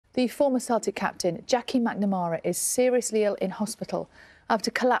The former Celtic captain, Jackie McNamara, is seriously ill in hospital after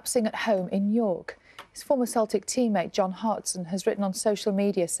collapsing at home in York. His former Celtic teammate, John Hodgson, has written on social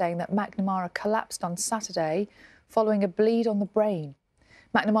media saying that McNamara collapsed on Saturday following a bleed on the brain.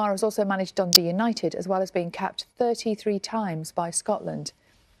 McNamara has also managed Dundee United, as well as being capped 33 times by Scotland.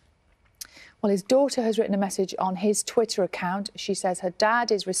 Well, his daughter has written a message on his Twitter account. She says her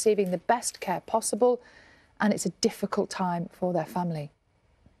dad is receiving the best care possible and it's a difficult time for their family.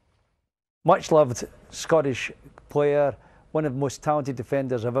 Much loved Scottish player, one of the most talented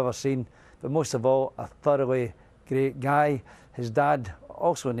defenders I've ever seen, but most of all, a thoroughly great guy. His dad,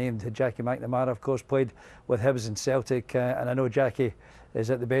 also named Jackie McNamara, of course, played with Hibs and Celtic, and I know Jackie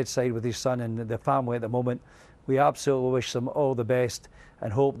is at the bedside with his son and the family at the moment. We absolutely wish them all the best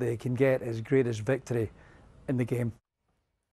and hope they can get his greatest victory in the game.